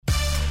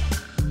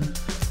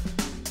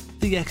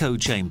The Echo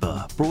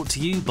Chamber, brought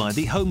to you by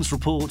the Holmes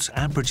Report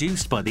and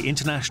produced by the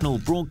international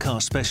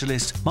broadcast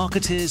specialist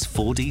Marketeers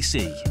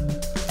 4DC.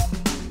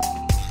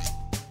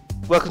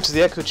 Welcome to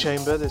the Echo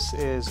Chamber. This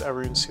is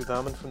Arun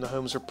Sudhaman from the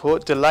Holmes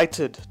Report.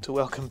 Delighted to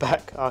welcome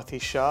back Aarti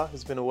Shah,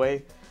 who's been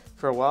away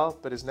for a while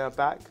but is now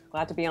back.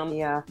 Glad to be on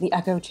the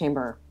Echo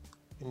Chamber.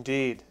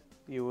 Indeed.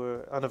 You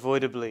were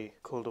unavoidably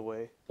called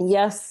away.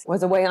 Yes,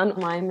 was away on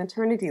my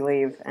maternity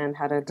leave and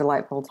had a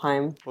delightful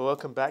time. Well,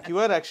 welcome back. You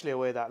weren't actually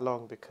away that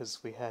long because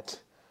we had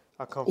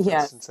our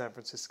conference in San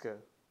Francisco.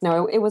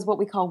 No, it was what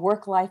we call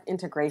work-life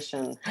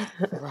integration.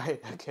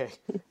 Right, okay.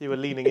 You were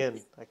leaning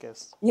in, I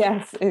guess.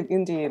 Yes,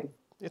 indeed.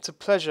 It's a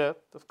pleasure,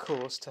 of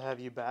course, to have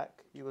you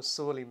back. You were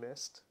sorely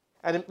missed.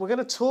 And we're going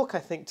to talk, I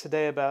think,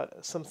 today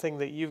about something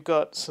that you've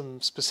got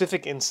some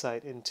specific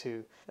insight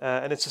into.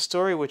 And it's a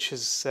story which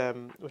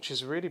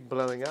is really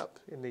blowing up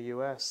in the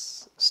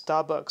US.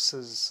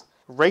 Starbucks'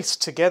 Race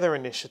Together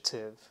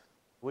initiative,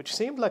 which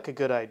seemed like a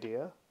good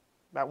idea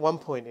at one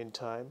point in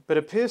time, but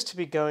appears to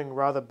be going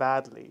rather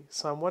badly.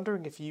 So I'm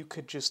wondering if you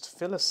could just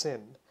fill us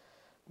in,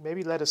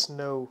 maybe let us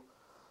know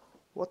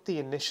what the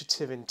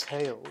initiative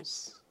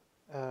entails,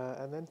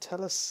 and then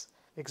tell us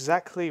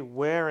exactly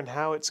where and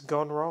how it's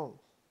gone wrong.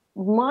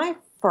 My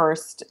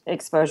first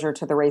exposure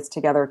to the Race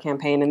Together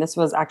campaign, and this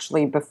was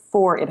actually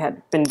before it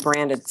had been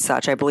branded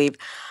such, I believe,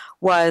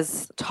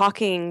 was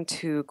talking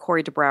to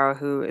Corey DeBrow,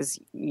 who is,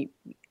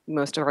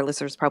 most of our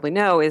listeners probably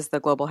know, is the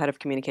global head of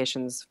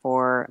communications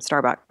for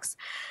Starbucks.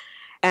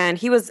 And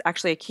he was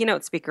actually a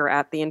keynote speaker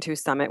at the Into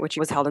Summit, which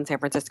was held in San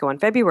Francisco in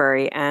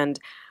February. And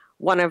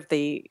one of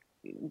the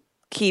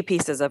key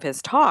pieces of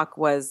his talk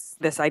was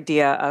this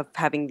idea of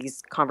having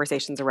these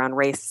conversations around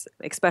race,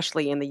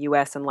 especially in the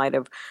U.S. in light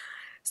of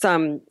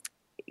some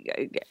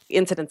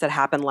incidents that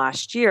happened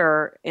last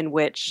year in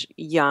which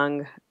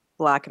young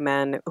Black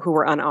men who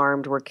were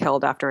unarmed were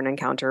killed after an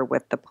encounter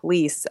with the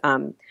police.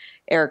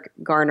 Eric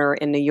Garner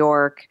in New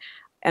York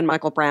and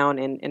Michael Brown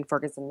in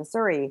Ferguson,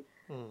 Missouri.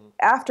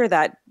 After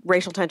that,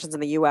 racial tensions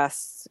in the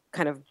U.S.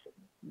 kind of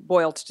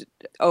boiled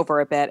over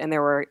a bit, and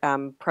there were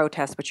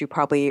protests, which you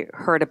probably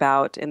heard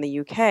about in the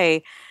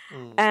UK.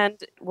 And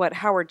what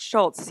Howard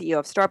Schultz, CEO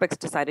of Starbucks,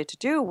 decided to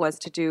do was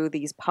to do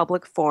these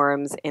public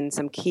forums in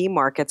some key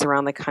markets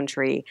around the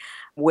country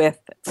with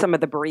some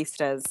of the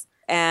baristas.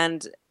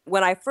 And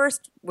when I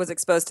first was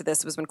exposed to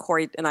this was when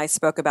Corey and I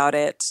spoke about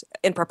it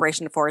in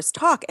preparation for his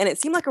talk, and it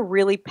seemed like a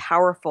really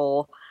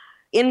powerful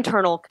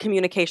internal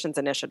communications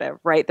initiative,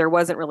 right? There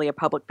wasn't really a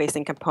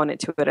public-facing component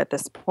to it at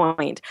this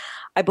point.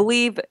 I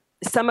believe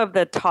some of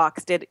the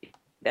talks did,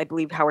 I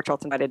believe Howard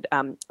Schultz invited,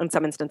 in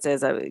some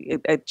instances,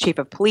 a chief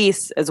of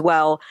police as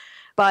well,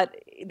 but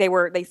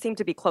they seemed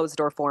to be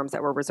closed-door forums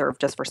that were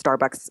reserved just for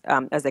Starbucks,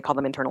 as they call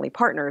them internally,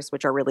 partners,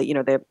 which are really,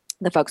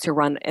 the folks who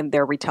run in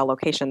their retail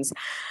locations.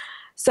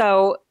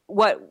 So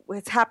what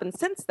has happened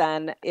since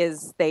then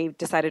is they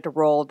decided to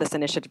roll this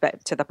initiative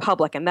to the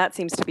public, and that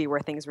seems to be where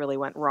things really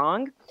went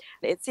wrong.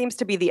 It seems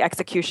to be the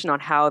execution on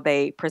how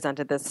they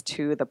presented this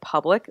to the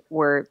public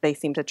where they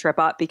seem to trip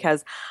up,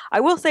 because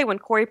I will say when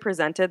Corey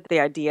presented the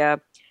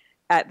idea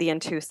at the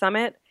N2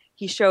 Summit,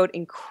 he showed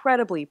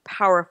incredibly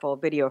powerful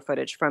video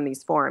footage from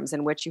these forums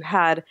in which you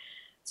had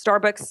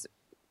Starbucks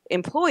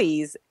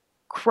employees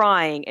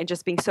crying and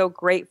just being so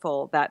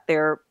grateful that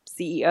their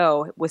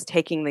CEO was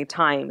taking the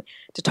time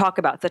to talk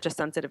about such a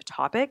sensitive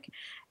topic,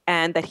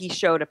 and that he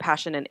showed a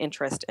passion and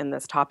interest in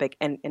this topic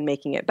and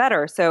making it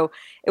better. So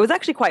it was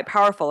actually quite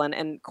powerful,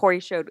 and Corey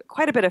showed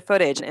quite a bit of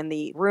footage, and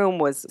the room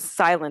was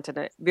silent in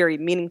a very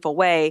meaningful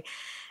way.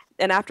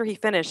 And after he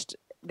finished,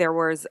 there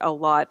was a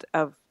lot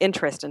of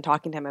interest in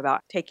talking to him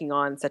about taking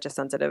on such a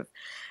sensitive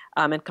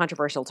and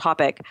controversial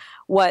topic.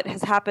 What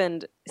has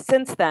happened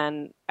since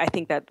then, I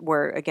think that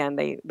where, again,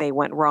 they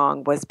went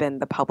wrong was been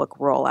the public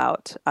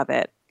rollout of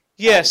it.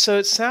 Yeah, so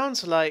it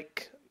sounds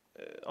like,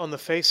 on the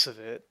face of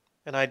it,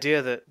 an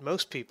idea that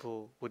most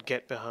people would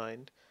get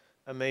behind,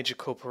 a major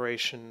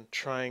corporation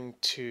trying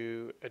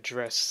to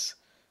address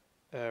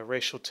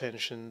racial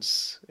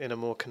tensions in a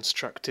more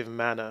constructive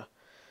manner,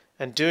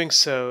 and doing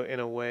so in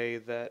a way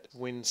that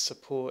wins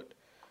support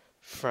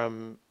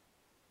from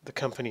the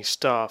company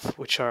staff,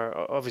 which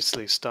are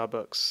obviously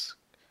Starbucks.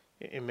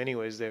 In many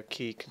ways, they're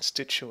key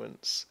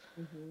constituents.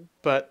 Mm-hmm.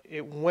 But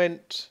it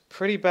went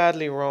pretty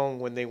badly wrong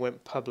when they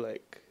went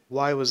public.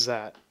 Why was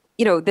that?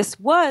 This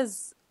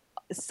was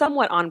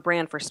somewhat on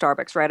brand for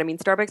Starbucks, right? I mean,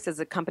 Starbucks is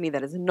a company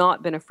that has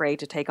not been afraid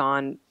to take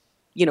on,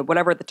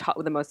 whatever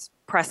the most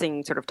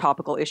pressing sort of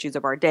topical issues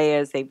of our day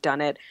is. They've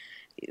done it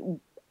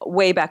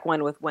way back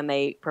when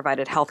they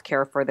provided health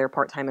care for their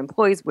part-time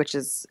employees, which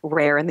is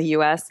rare in the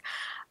U.S.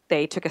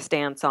 They took a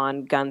stance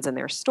on guns in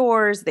their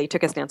stores. They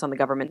took a stance on the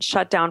government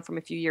shutdown from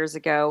a few years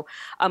ago.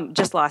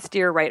 Just last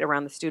year, right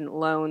around the student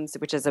loans,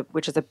 which is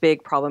a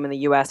big problem in the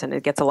U.S. and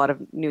it gets a lot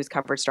of news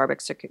coverage.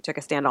 Starbucks took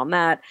a stand on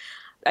that.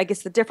 I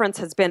guess the difference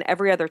has been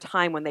every other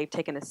time when they've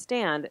taken a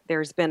stand,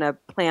 there's been a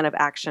plan of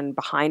action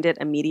behind it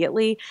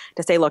immediately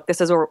to say, look,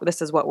 this is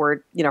what we're,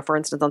 for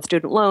instance, on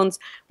student loans,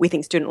 we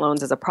think student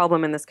loans is a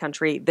problem in this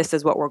country. This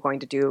is what we're going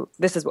to do.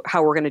 This is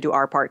how we're going to do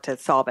our part to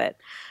solve it.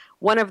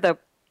 One of the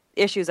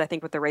issues, I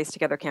think, with the Race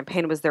Together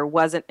campaign was there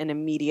wasn't an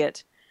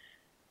immediate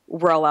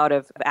rollout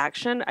of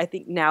action. I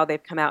think now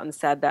they've come out and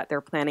said that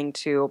they're planning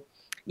to,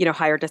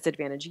 hire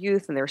disadvantaged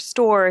youth in their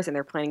stores, and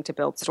they're planning to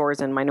build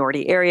stores in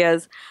minority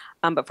areas.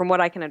 But from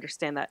what I can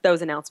understand, that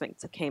those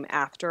announcements came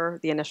after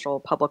the initial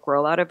public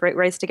rollout of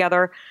Race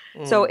Together.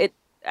 So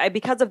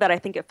because of that, I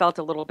think it felt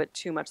a little bit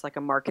too much like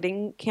a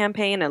marketing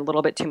campaign and a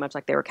little bit too much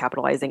like they were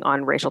capitalizing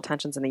on racial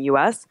tensions in the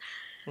U.S.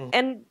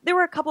 And there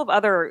were a couple of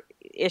other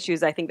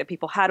issues I think that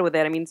people had with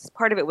it. I mean,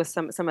 part of it was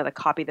some of the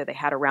copy that they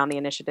had around the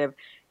initiative.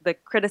 The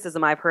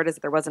criticism I've heard is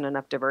that there wasn't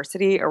enough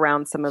diversity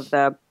around some of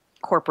the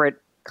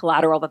corporate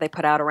collateral that they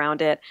put out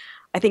around it.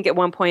 I think at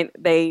one point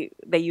they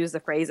used the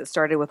phrase "it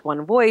started with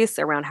one voice"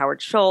 around Howard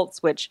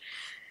Schultz, which,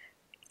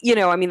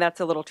 that's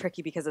a little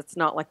tricky because it's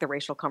not like the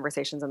racial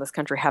conversations in this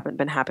country haven't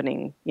been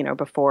happening,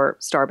 before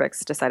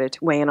Starbucks decided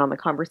to weigh in on the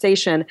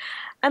conversation.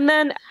 And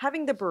then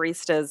having the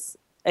baristas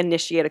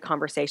initiate a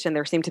conversation,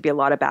 there seemed to be a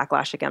lot of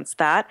backlash against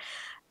that.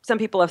 Some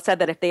people have said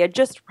that if they had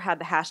just had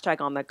the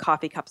hashtag on the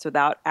coffee cups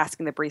without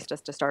asking the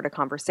baristas to start a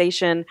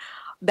conversation,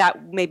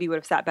 that maybe would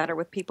have sat better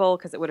with people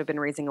because it would have been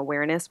raising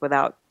awareness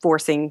without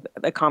forcing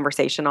a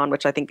conversation on,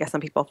 which I think some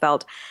people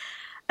felt.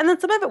 And then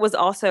some of it was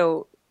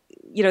also,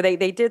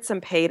 they did some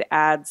paid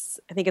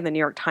ads, I think in the New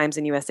York Times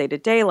and USA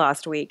Today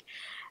last week.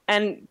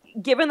 And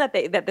given that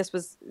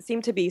this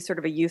seemed to be sort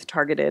of a youth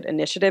targeted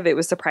initiative, it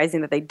was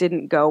surprising that they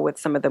didn't go with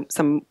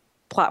some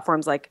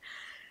platforms like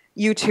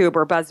YouTube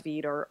or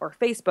BuzzFeed or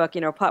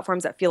Facebook,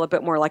 platforms that feel a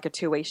bit more like a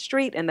two-way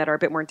street and that are a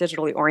bit more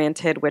digitally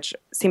oriented, which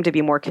seem to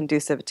be more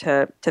conducive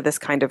to this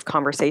kind of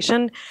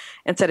conversation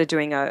instead of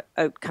doing a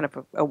kind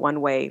of a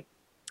one-way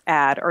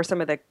ad, or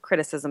some of the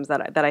criticisms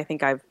that I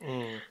think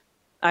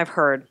I've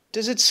heard.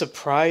 Does it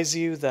surprise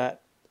you that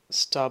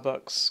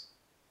Starbucks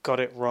got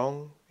it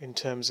wrong in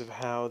terms of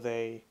how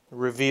they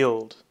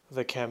revealed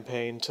the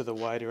campaign to the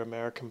wider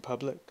American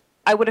public?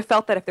 I would have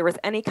felt that if there was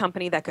any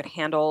company that could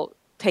handle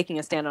taking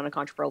a stand on a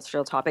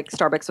controversial topic,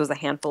 Starbucks was a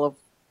handful of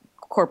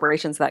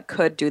corporations that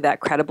could do that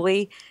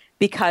credibly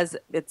because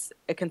it's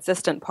a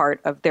consistent part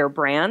of their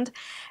brand.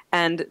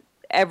 And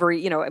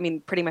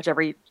pretty much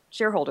every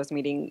shareholders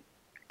meeting,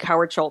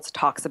 Howard Schultz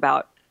talks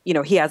about,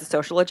 he has a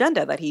social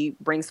agenda that he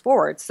brings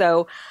forward.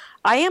 So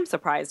I am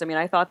surprised. I mean,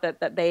 I thought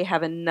that they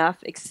have enough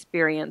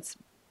experience,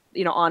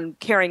 on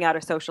carrying out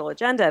a social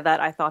agenda that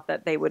I thought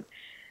that they would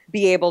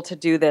be able to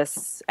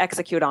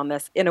execute on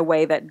this in a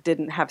way that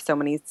didn't have so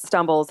many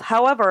stumbles.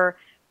 However,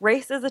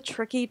 race is a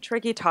tricky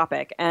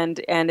topic, and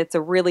it's a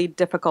really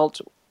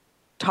difficult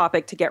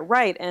topic to get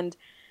right. And,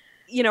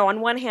 on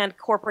one hand,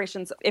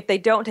 corporations, if they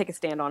don't take a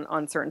stand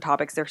on certain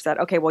topics, they're said,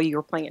 okay, well,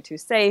 you're playing it too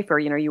safe, or,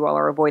 you all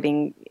are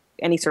avoiding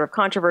any sort of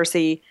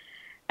controversy.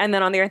 And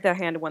then on the other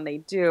hand, when they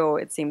do,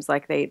 it seems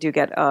like they do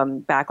get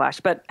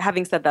backlash. But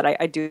having said that,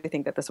 I do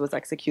think that this was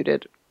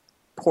executed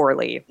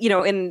poorly.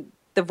 In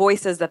the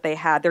voices that they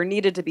had, there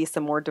needed to be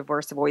some more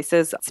diverse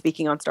voices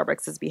speaking on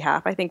Starbucks'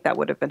 behalf. I think that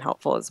would have been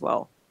helpful as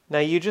well. Now,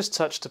 you just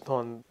touched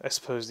upon, I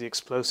suppose, the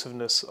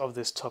explosiveness of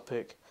this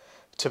topic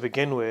to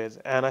begin with,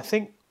 and I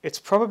think it's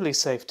probably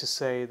safe to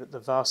say that the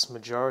vast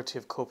majority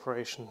of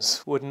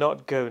corporations would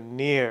not go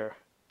near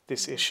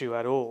this issue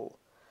at all.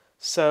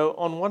 So,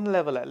 on one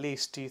level at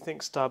least, do you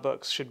think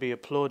Starbucks should be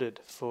applauded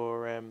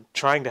for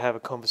trying to have a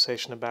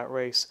conversation about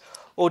race,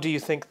 or do you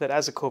think that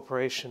as a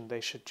corporation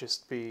they should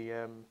just be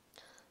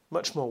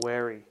much more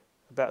wary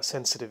about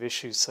sensitive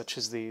issues such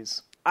as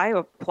these? I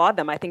applaud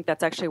them. I think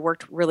that's actually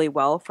worked really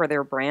well for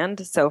their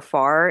brand so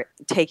far.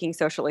 Taking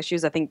social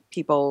issues, I think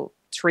people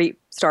treat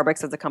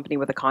Starbucks as a company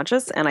with a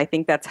conscience, and I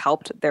think that's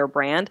helped their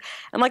brand.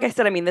 And like I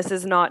said, this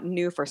is not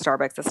new for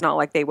Starbucks. It's not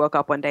like they woke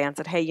up one day and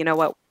said, hey, you know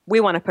what? We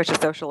want to push a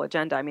social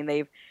agenda. I mean,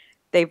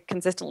 they've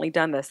consistently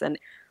done this. And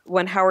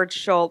when Howard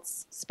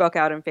Schultz spoke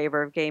out in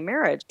favor of gay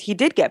marriage, he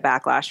did get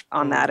backlash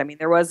on that. I mean,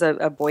 there was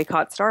a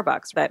boycott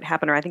Starbucks that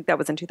happened, or I think that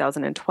was in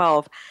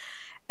 2012.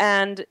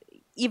 And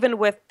even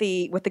with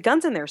the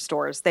guns in their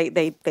stores,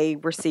 they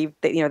received,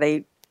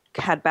 they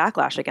had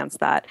backlash against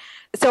that.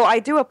 So I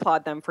do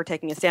applaud them for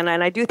taking a stand,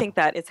 and I do think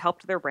that it's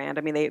helped their brand.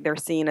 I mean, they're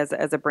seen as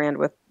a brand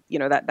with,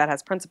 that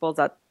has principles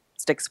that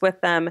sticks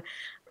with them.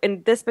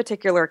 In this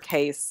particular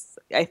case,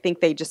 I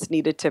think they just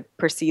needed to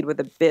proceed with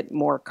a bit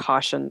more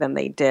caution than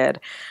they did.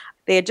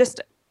 They had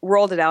just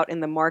rolled it out in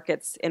the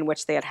markets in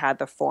which they had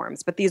the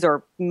forums, but these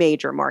are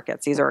major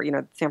markets. These are,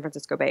 San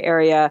Francisco Bay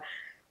Area,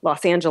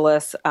 Los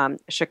Angeles,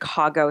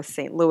 Chicago,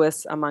 St.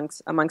 Louis,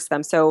 amongst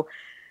them. So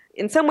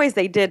in some ways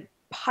they did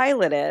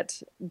pilot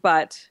it,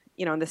 but,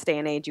 in this day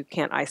and age, you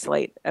can't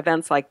isolate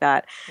events like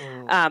that.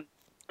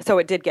 So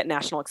it did get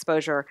national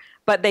exposure,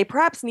 but they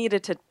perhaps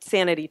needed to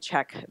sanity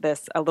check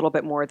this a little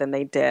bit more than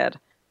they did.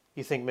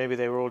 You think maybe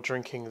they were all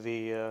drinking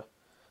the,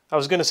 I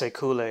was going to say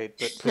Kool-Aid,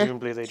 but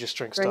presumably they just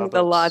drink Starbucks.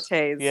 The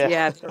lattes,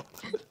 yeah.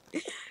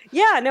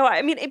 Yeah, no,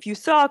 I mean, if you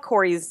saw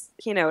Corey's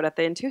keynote at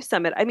the Into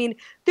Summit, I mean,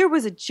 there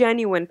was a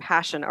genuine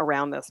passion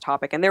around this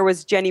topic, and there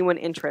was genuine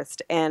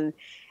interest in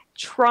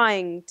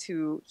trying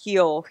to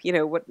heal,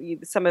 what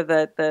some of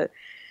the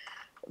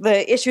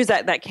issues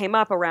that came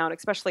up around,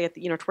 especially at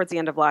towards the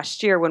end of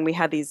last year when we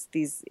had these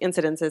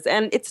incidences.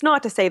 And it's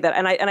not to say that,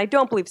 and I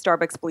don't believe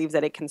Starbucks believes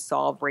that it can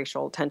solve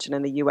racial tension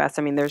in the U.S.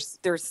 I mean, there's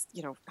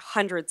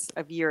hundreds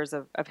of years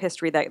of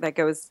history that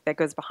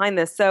goes behind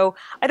this. So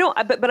I don't,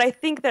 but I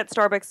think that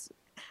Starbucks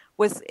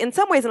was in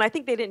some ways, and I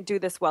think they didn't do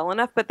this well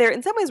enough, but they're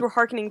in some ways we're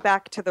hearkening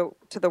back to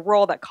the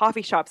role that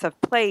coffee shops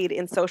have played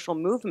in social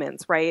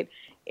movements, right?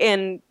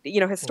 In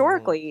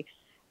historically,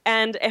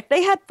 and if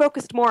they had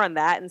focused more on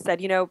that and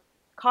said,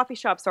 coffee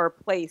shops are a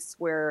place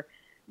where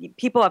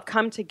people have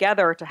come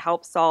together to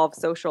help solve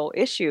social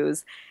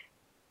issues,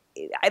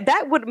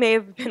 that may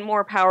have been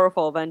more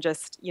powerful than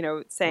just,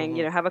 saying,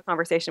 have a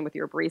conversation with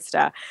your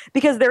barista,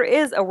 because there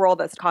is a role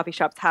that coffee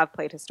shops have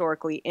played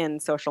historically in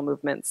social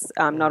movements,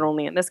 not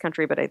only in this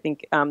country, but I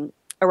think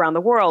around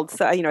the world.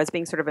 So, as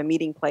being sort of a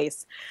meeting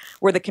place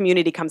where the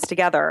community comes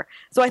together.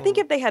 So I think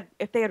if they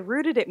had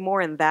rooted it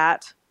more in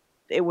that,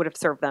 it would have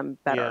served them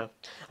better.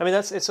 Yeah, I mean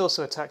it's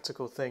also a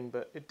tactical thing,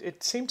 but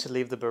it seemed to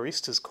leave the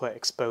baristas quite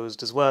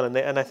exposed as well,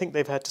 and I think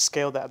they've had to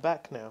scale that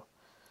back now.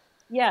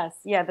 Yes,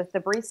 yeah, the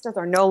baristas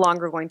are no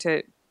longer going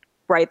to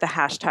write the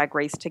hashtag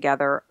race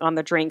together on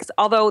the drinks,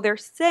 although they're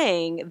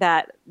saying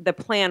that the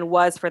plan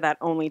was for that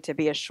only to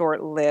be a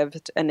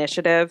short-lived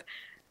initiative.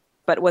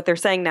 But what they're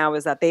saying now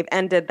is that they've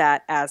ended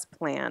that as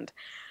planned.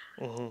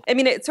 I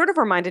mean, it sort of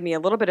reminded me a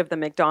little bit of the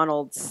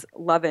McDonald's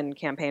Love-In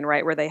campaign,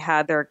 right, where they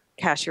had their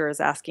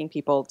cashiers asking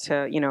people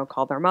to,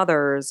 call their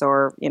mothers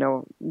or,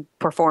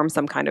 perform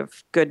some kind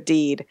of good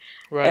deed.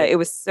 Right. It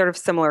was sort of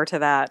similar to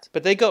that.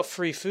 But they got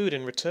free food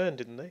in return,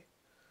 didn't they?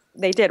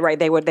 They did, right?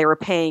 They were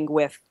paying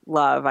with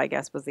love, I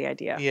guess, was the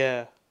idea.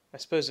 Yeah. I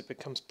suppose it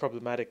becomes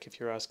problematic if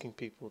you're asking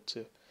people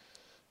to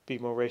be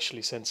more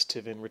racially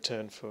sensitive in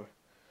return for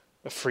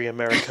a free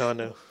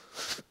Americano.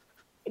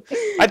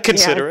 I'd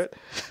consider it.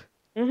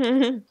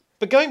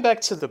 But going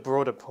back to the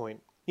broader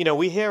point,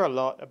 we hear a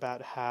lot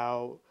about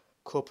how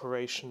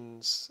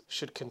corporations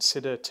should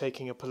consider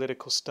taking a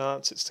political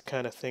stance. It's the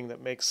kind of thing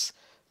that makes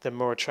them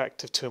more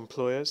attractive to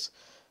employers,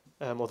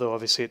 although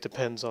obviously it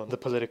depends on the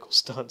political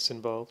stance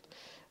involved.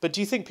 But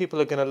do you think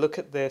people are going to look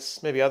at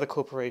this, maybe other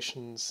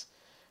corporations,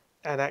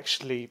 and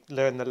actually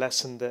learn the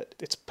lesson that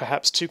it's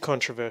perhaps too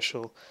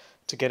controversial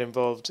to get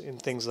involved in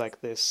things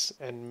like this,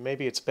 and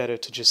maybe it's better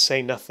to just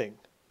say nothing?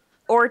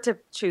 Or to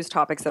choose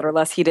topics that are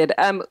less heated.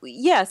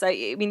 Yes,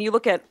 I mean, you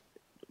look at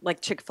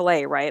like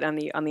Chick-fil-A, right, on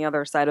the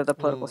other side of the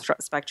political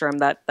spectrum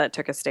that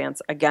took a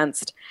stance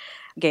against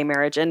gay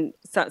marriage, and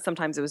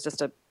sometimes it was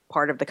just a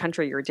part of the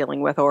country you're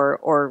dealing with,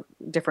 or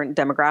different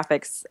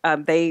demographics.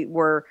 They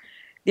were,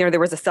 there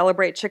was a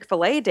Celebrate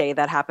Chick-fil-A Day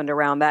that happened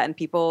around that,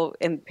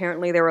 and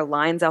apparently there were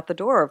lines out the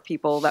door of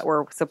people that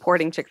were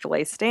supporting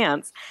Chick-fil-A's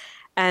stance,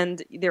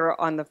 and there,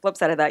 on the flip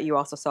side of that, you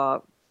also saw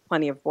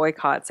plenty of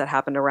boycotts that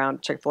happened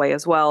around Chick-fil-A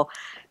as well.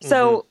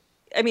 So,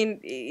 I mean,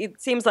 it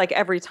seems like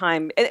every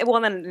time, well,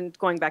 then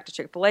going back to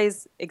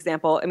Chick-fil-A's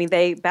example, I mean,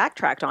 they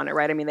backtracked on it,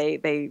 right? I mean,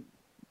 they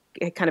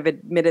kind of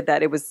admitted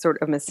that it was sort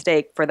of a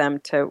mistake for them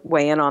to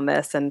weigh in on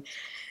this. And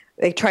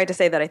they tried to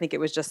say that I think it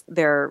was just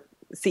their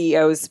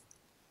CEO's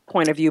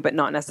point of view, but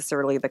not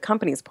necessarily the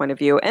company's point of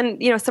view.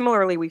 And,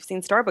 similarly, we've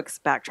seen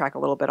Starbucks backtrack a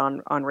little bit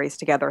on Race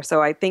Together.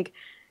 So I think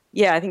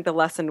the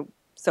lesson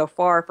so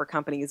far for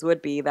companies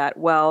would be that,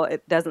 well,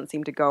 it doesn't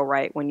seem to go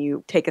right when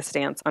you take a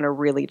stance on a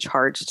really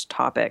charged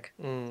topic.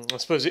 I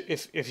suppose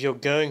if you're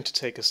going to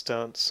take a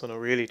stance on a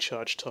really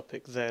charged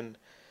topic, then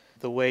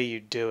the way you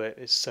do it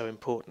is so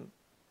important.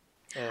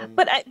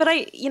 But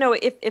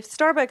if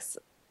Starbucks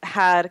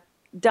had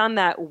done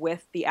that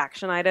with the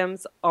action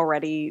items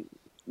already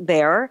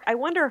there, I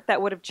wonder if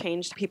that would have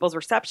changed people's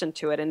reception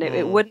to it, and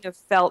it wouldn't have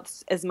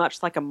felt as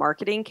much like a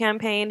marketing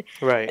campaign,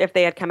 right, if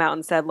they had come out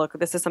and said, look,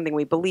 this is something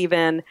we believe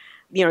in,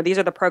 these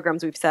are the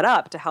programs we've set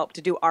up to help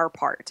to do our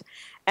part,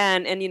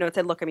 and it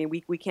said, look, I mean,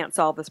 we can't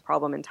solve this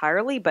problem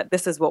entirely, but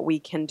this is what we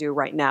can do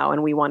right now,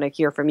 and we want to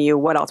hear from you.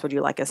 What else would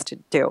you like us to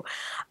do?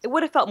 It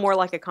would have felt more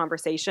like a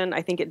conversation.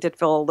 I think it did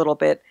feel a little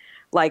bit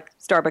like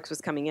Starbucks was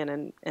coming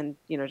in and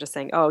just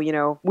saying,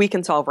 oh, we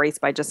can solve race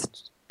by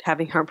just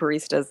having our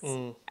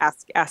baristas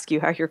ask you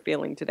how you're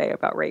feeling today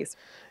about race.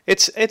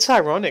 It's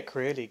ironic,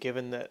 really,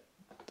 given that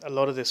a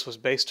lot of this was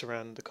based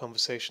around the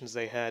conversations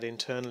they had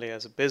internally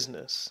as a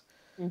business,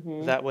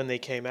 that when they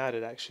came out,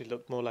 it actually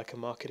looked more like a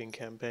marketing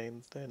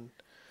campaign than,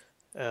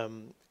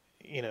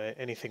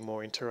 anything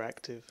more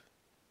interactive.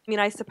 I mean,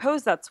 I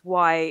suppose that's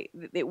why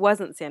it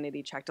wasn't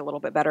sanity checked a little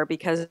bit better,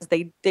 because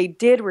they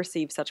did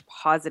receive such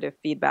positive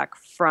feedback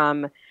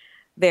from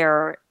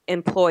their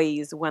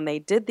employees when they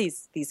did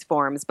these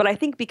forums. But I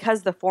think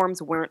because the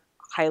forums weren't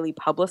highly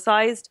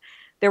publicized,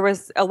 there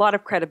was a lot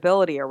of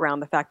credibility around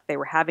the fact that they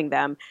were having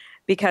them,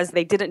 because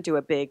they didn't do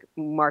a big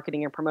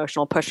marketing and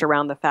promotional push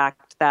around the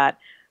fact that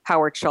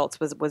Howard Schultz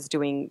was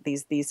doing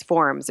these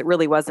forums. It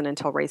really wasn't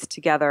until Race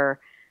Together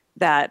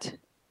that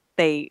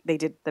they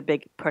did the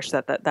big push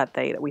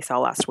that we saw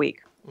last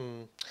week.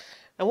 And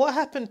what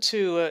happened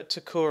to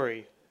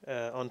Corey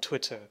on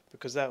Twitter?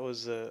 Because that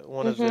was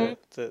one of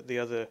the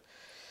other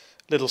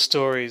little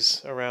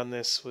stories around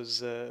this.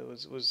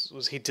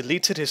 Was he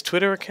deleted his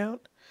Twitter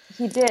account?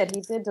 He did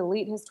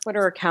delete his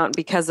Twitter account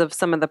because of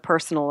some of the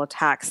personal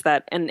attacks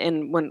that,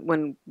 and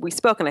when we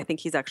spoke, and I think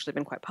he's actually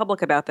been quite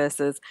public about this,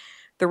 is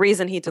the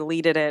reason he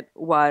deleted it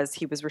was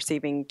he was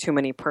receiving too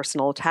many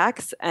personal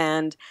attacks,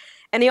 and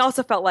he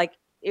also felt like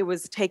it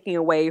was taking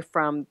away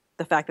from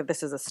the fact that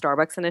this is a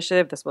Starbucks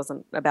initiative. This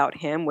wasn't about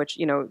him, which,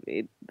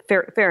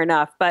 fair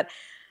enough, but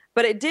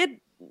it did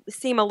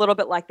seem a little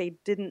bit like they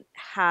didn't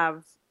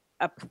have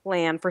a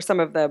plan for some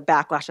of the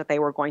backlash that they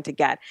were going to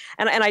get,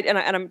 and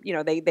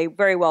they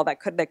very well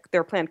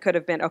their plan could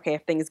have been, okay,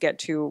 if things get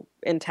too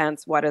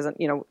intense, why doesn't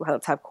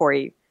let's have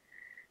Corey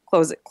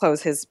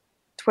close his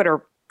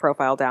Twitter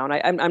profile down.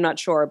 I'm not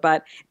sure,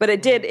 but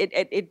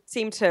it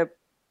seemed to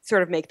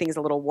sort of make things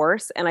a little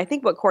worse. And I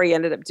think what Corey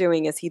ended up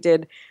doing is he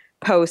did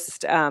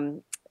post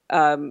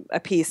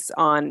a piece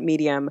on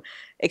Medium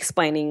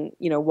explaining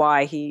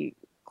why he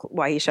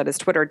shut his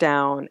Twitter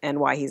down and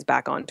why he's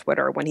back on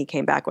Twitter when he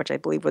came back, which I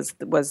believe was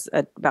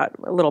about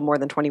a little more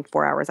than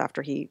 24 hours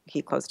after he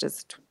closed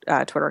his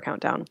Twitter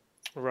account down.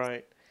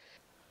 Right.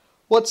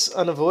 What's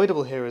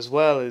unavoidable here as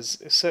well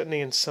is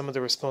certainly in some of the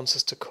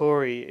responses to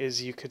Corey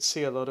is you could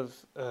see a lot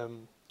of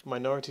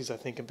minorities, I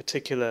think in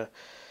particular,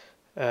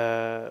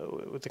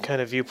 with the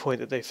kind of viewpoint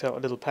that they felt a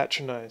little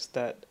patronized,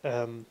 that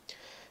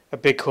a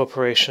big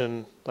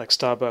corporation like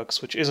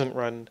Starbucks, which isn't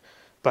run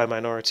by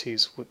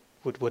minorities,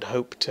 would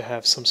hope to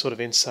have some sort of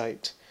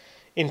insight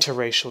into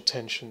racial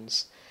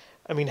tensions.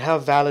 I mean, how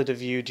valid a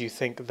view do you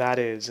think that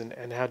is,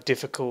 and how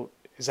difficult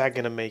is that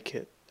going to make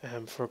it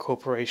for a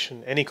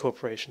corporation, any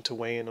corporation, to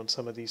weigh in on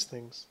some of these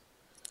things?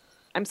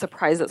 I'm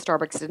surprised that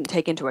Starbucks didn't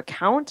take into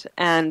account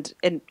and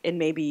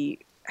maybe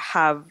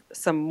have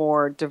some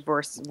more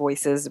diverse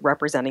voices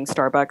representing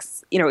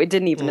Starbucks. It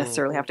didn't even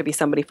necessarily have to be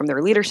somebody from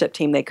their leadership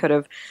team. They could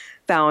have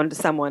found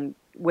someone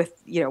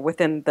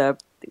within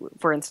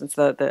for instance,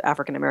 the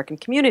African American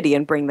community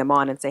and bring them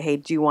on and say, hey,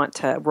 do you want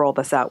to roll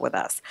this out with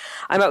us?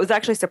 I was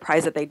actually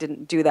surprised that they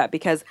didn't do that,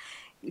 because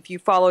if you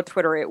follow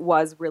Twitter, it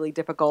was really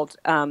difficult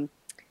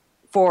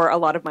for a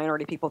lot of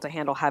minority people to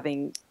handle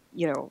having,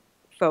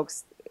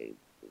 folks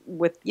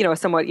with,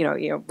 somewhat,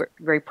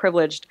 very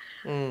privileged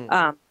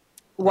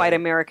white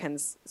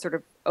Americans sort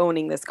of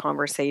owning this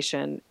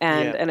conversation.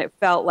 And it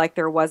felt like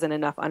there wasn't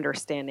enough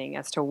understanding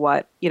as to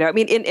what,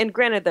 and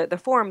granted the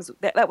forums,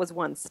 that was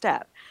one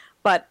step,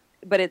 but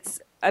it's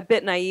a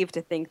bit naive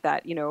to think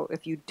that,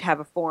 if you have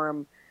a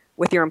forum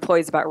with your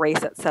employees about race,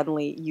 that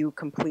suddenly you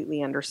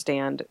completely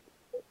understand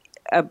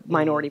a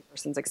minority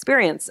person's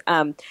experience.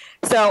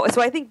 So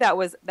I think that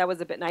was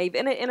a bit naive,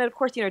 and it of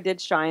course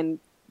did shine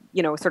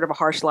sort of a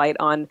harsh light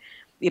on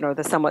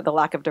the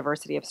lack of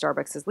diversity of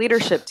Starbucks'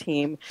 leadership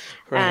team,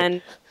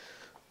 right.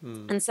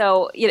 And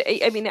so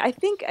I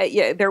think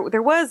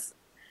there was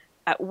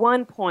at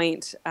one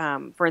point,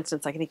 for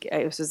instance, I think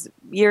it was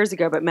years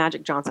ago, but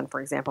Magic Johnson, for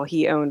example,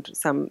 he owned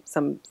some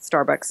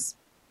Starbucks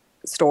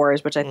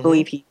stores, which I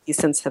believe he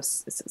since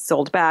has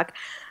sold back.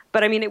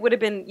 But it would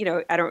have been,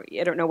 I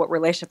don't know what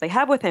relationship they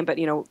have with him, but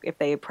if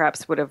they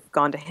perhaps would have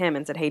gone to him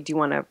and said, hey, do you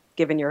want to,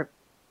 given your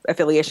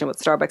affiliation with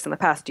Starbucks in the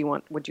past,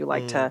 would you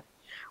like to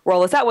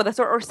roll this out with us,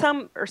 or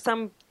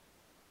some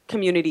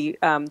community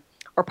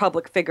or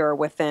public figure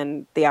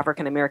within the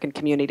African American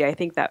community? I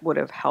think that would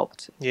have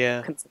helped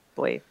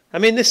considerably.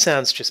 This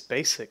sounds just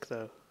basic,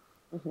 though.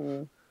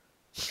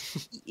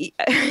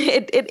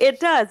 It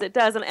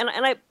does,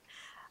 and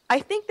I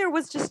think there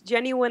was just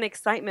genuine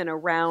excitement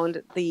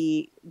around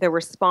the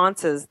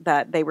responses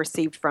that they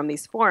received from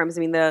these forums.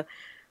 The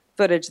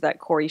footage that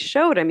Corey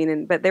showed,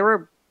 but there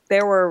were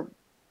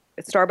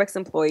Starbucks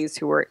employees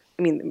who were,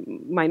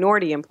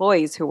 minority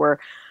employees who were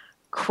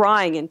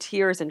crying in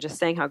tears and just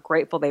saying how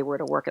grateful they were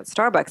to work at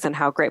Starbucks and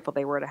how grateful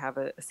they were to have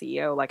a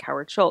CEO like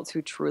Howard Schultz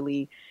who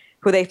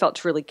they felt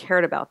truly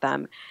cared about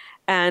them.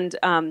 And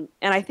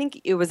I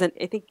think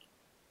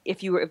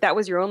if that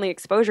was your only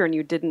exposure and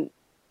you didn't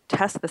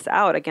test this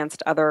out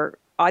against other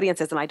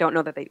audiences, and I don't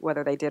know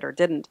whether they did or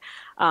didn't,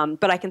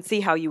 but I can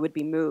see how you would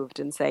be moved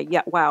and say,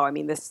 yeah, wow,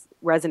 this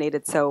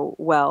resonated so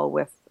well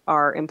with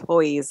our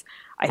employees.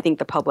 I think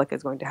the public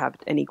is going to have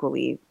an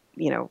equally,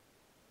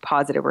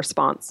 positive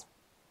response.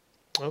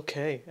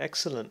 Okay,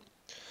 excellent.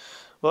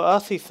 Well,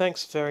 Arthi,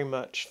 thanks very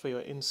much for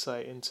your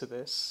insight into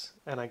this,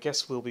 and I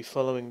guess we'll be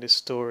following this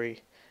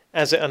story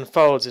as it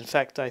unfolds. In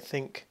fact, I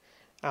think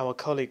our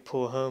colleague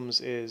Paul Holmes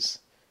is,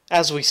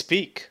 as we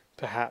speak,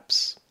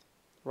 perhaps,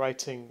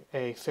 writing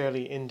a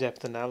fairly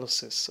in-depth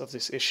analysis of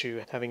this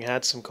issue, having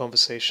had some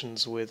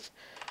conversations with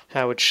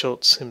Howard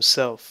Schultz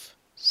himself.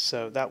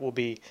 So that will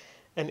be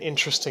an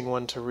interesting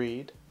one to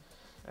read.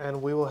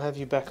 And we will have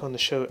you back on the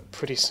show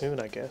pretty soon,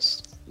 I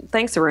guess.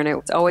 Thanks, Arun.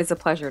 It's always a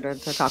pleasure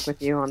to talk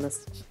with you on the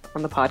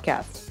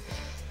podcast.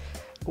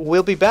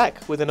 We'll be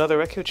back with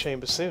another Echo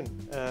Chamber soon.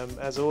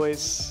 As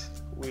always,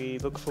 We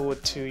look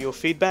forward to your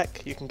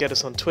feedback. You can get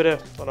us on Twitter,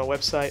 on our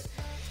website,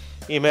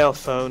 email,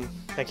 phone.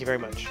 Thank you very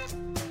much.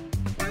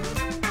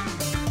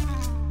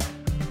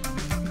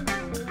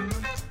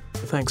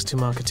 Thanks to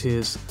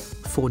Marketeers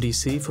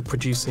 4DC for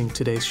producing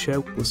today's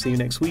show. We'll see you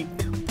next week.